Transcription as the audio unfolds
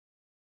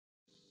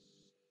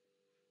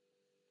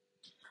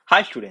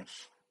Hi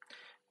students,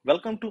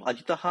 welcome to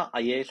Ajithaha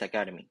IAS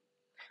Academy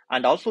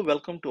and also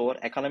welcome to our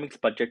economics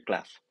budget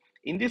class.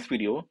 In this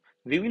video,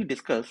 we will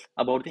discuss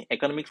about the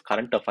economics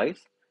current affairs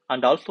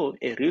and also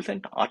a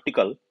recent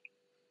article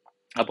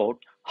about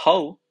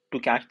how to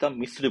catch the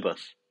missed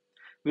bus.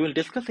 We will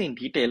discuss in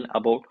detail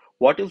about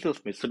what is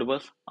this missed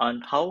bus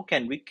and how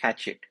can we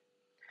catch it.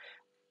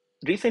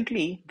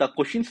 Recently, the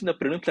questions in the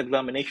prelims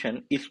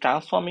examination is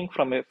transforming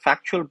from a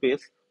factual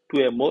base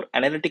to a more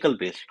analytical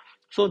base.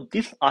 So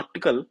this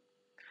article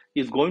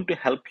is going to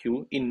help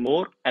you in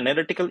more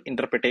analytical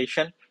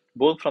interpretation,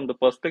 both from the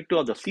perspective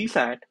of the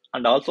CSAT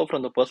and also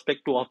from the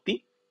perspective of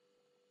the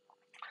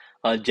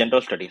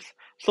general studies.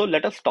 So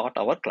let us start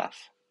our class.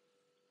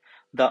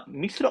 The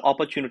missed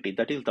opportunity,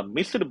 that is the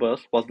missed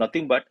bus, was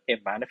nothing but a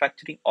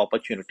manufacturing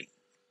opportunity.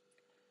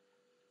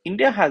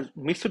 India has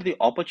missed the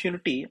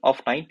opportunity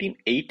of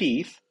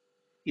 1980s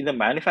in the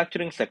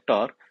manufacturing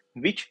sector,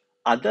 which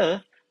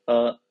other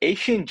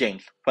Asian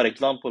giants, for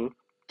example,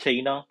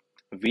 China,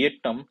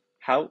 Vietnam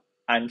have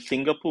and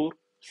Singapore,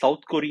 South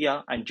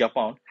Korea and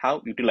Japan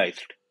have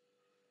utilized.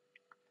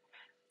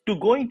 To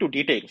go into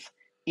details,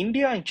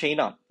 India and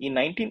China in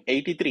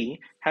 1983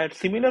 had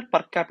similar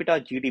per capita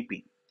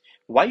GDP.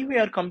 Why we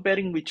are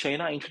comparing with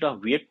China instead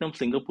of Vietnam,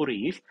 Singapore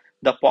is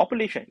the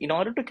population. In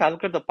order to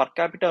calculate the per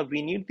capita,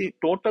 we need the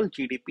total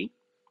GDP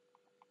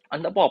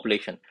and the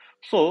population.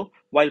 So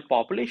while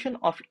population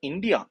of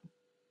India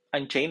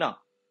and China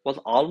was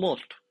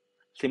almost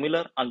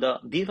similar, and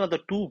these are the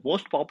two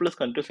most populous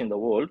countries in the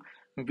world,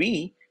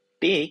 we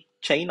take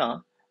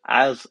China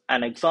as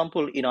an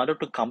example in order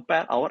to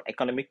compare our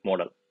economic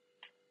model.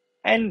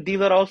 And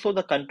these are also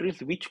the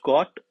countries which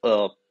got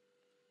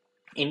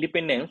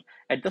independence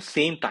at the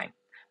same time.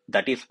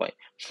 That is why.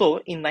 So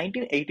in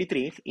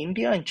 1983,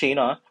 India and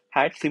China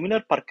had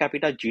similar per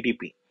capita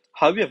GDP.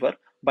 However,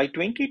 by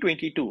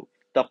 2022,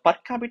 the per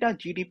capita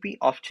GDP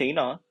of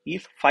China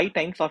is 5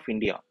 times of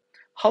India.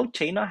 How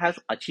China has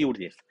achieved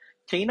this?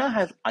 China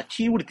has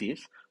achieved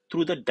this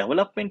through the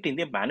development in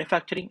the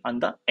manufacturing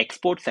and the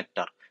export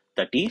sector.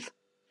 That is,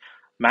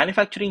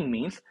 manufacturing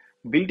means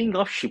building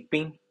of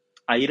shipping,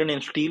 iron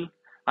and steel,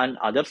 and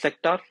other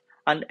sectors,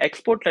 and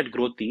export-led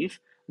growth is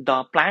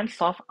the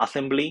plants of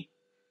assembly.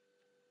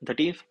 That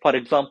is, for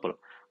example,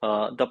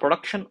 the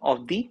production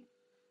of the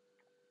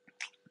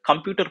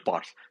computer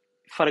parts.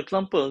 For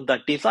example, the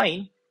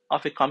design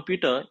of a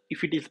computer,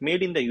 if it is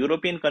made in the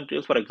European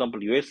countries, for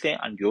example, USA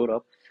and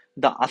Europe,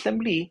 the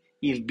assembly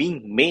is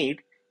being made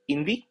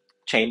in the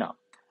China,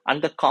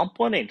 and the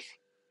components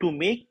to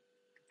make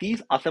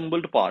these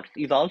assembled parts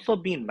is also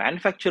being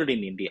manufactured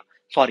in India,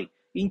 sorry,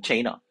 in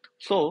China.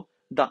 So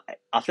the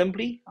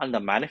assembly and the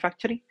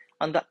manufacturing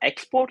and the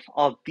exports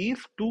of these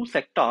two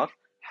sectors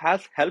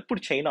has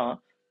helped China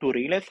to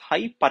realize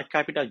high per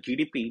capita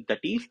GDP, that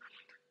is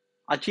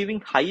achieving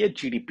higher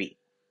GDP.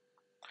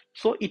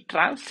 So it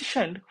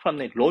transitioned from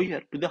the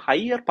lower to the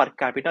higher per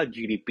capita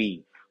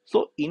GDP.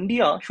 So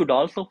India should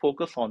also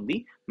focus on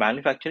the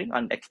manufacturing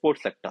and export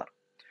sector.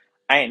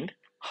 And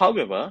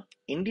however,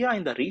 India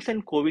in the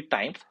recent COVID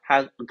times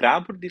has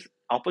grabbed this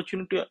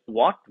opportunity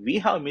what we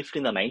have missed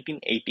in the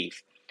 1980s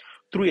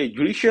through a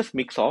judicious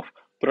mix of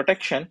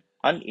protection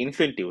and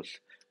incentives.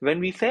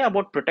 When we say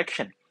about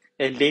protection,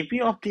 a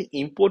levy of the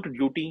import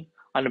duty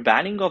and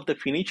banning of the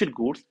finished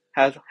goods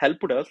has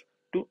helped us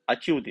to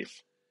achieve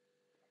this.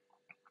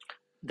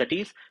 That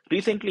is,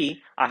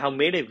 recently I have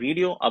made a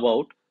video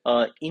about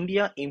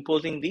India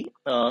imposing the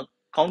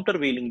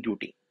countervailing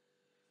duty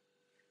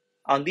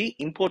on the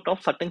import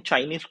of certain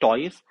Chinese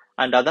toys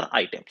and other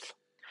items.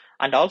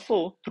 And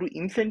also through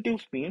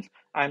incentives means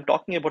I am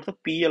talking about the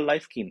PLI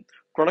scheme,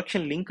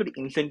 production linked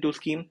incentive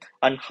scheme,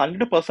 and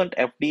 100%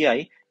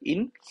 FDI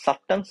in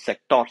certain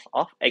sectors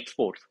of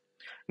exports.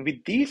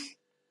 With these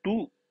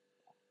two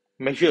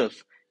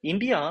measures,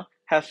 India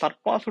has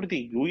surpassed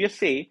the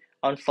USA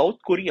and South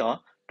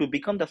Korea to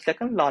become the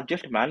second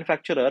largest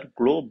manufacturer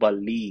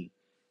globally.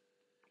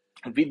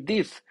 With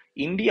this,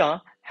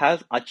 India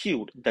has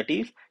achieved, that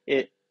is,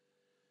 a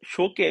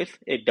showcase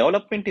a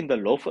development in the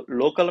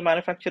local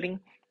manufacturing,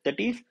 that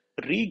is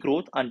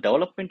regrowth and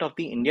development of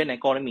the Indian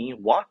economy,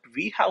 what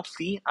we have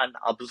seen and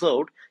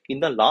observed in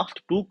the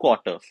last 2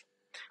 quarters.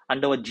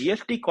 And our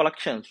GST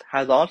collections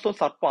has also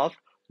surpassed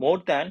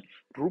more than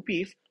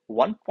rupees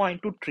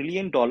 $1.2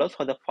 trillion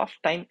for the first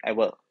time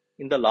ever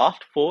in the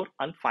last 4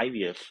 and 5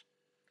 years.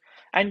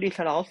 And it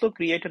had also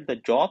created the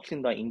jobs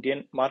in the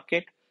Indian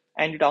market,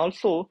 and it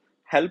also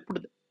helped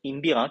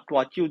India to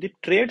achieve the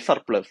trade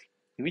surplus,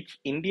 which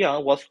India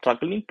was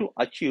struggling to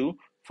achieve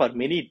for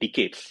many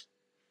decades.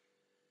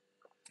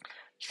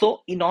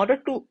 So, in order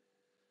to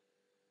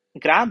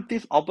grab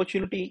this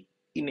opportunity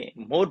in a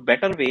more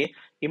better way,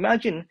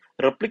 imagine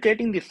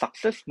replicating the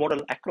success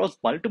model across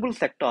multiple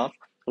sectors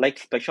like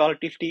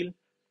specialty steel,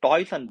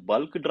 toys and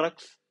bulk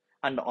drugs,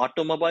 and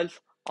automobiles,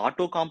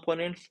 auto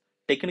components,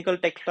 technical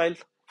textiles,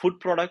 food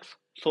products,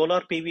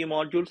 solar PV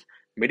modules,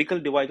 medical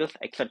devices,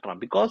 etc.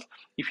 Because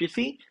if you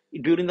see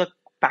during the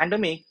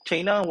pandemic,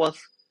 China was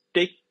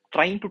take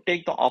trying to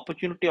take the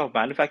opportunity of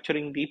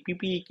manufacturing the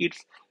PPE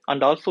kits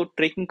and also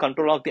taking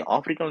control of the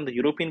African and the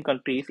European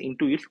countries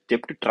into its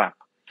debt trap.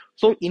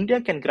 So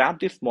India can grab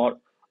this more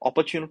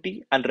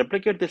opportunity and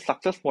replicate the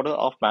success model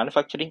of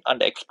manufacturing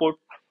and export,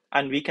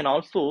 and we can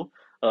also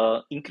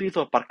increase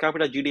our per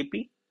capita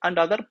GDP and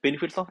other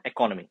benefits of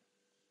economy.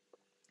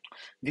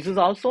 This is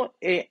also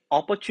a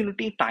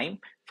opportunity time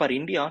for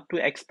India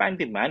to expand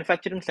the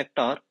manufacturing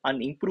sector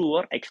and improve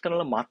our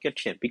external market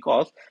share,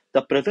 because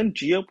the present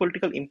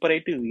geopolitical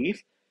imperative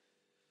is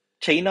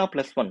China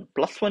plus one.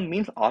 Plus one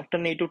means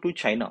alternative to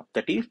China.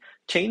 That is,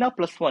 China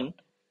plus one.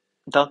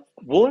 The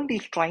world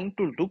is trying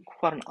to look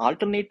for an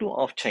alternative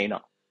of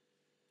China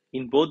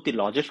in both the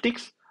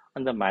logistics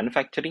and the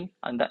manufacturing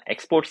and the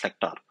export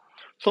sector.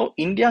 So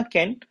India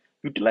can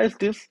utilize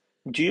this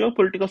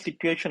geopolitical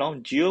situation of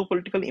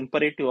geopolitical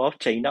imperative of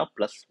China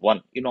plus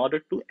one in order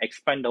to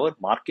expand our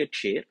market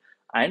share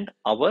and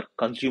our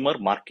consumer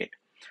market.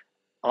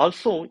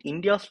 Also,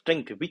 India's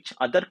strength, which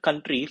other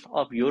countries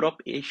of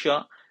Europe,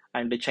 Asia,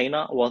 and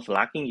China was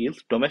lacking, is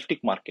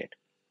domestic market.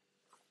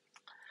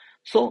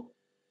 So,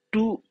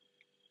 to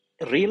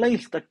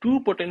realize the true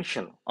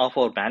potential of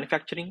our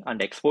manufacturing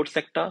and export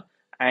sector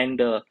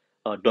and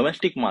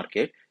domestic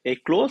market, a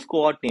close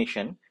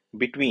coordination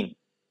between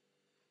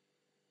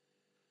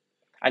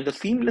and the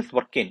seamless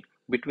working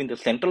between the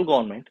central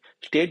government,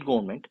 state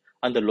government,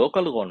 and the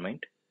local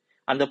government,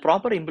 and the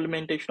proper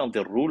implementation of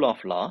the rule of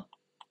law,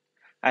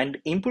 and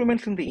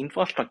improvements in the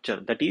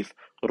infrastructure, that is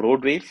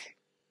roadways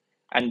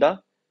and the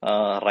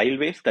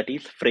railways, that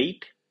is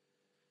freight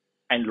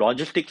and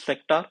logistics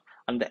sector,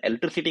 and the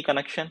electricity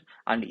connection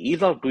and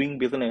ease of doing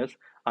business,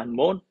 and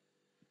more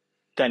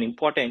than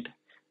important,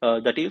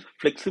 that is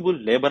flexible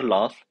labor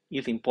laws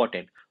is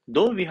important.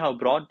 Though we have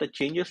brought the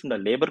changes in the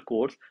labor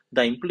codes,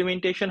 the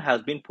implementation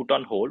has been put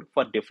on hold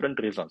for different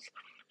reasons.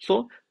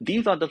 So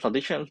these are the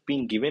suggestions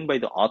being given by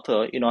the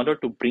author in order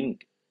to bring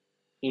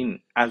in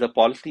as a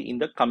policy in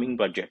the coming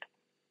budget.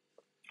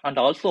 And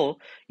also,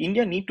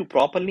 India need to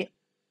properly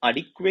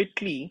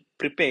adequately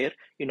prepare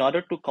in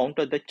order to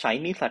counter the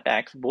Chinese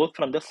attacks, both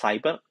from the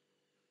cyber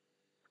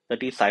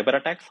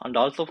attacks, and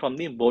also from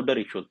the border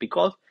issues,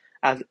 because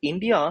as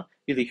India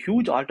is a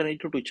huge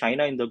alternative to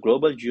China in the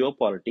global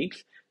geopolitics,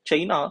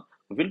 China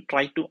will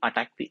try to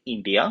attack the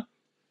India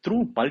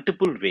through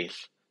multiple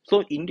ways.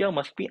 So India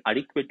must be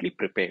adequately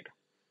prepared.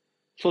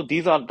 So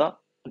these are the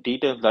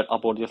details that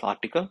about this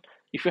article.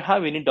 If you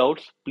have any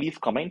doubts, please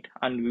comment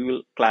and we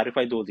will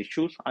clarify those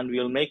issues, and we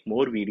will make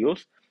more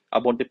videos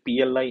about the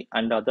PLI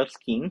and other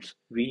schemes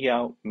we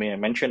have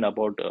mentioned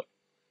about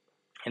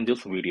in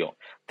this video.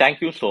 Thank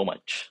you so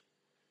much.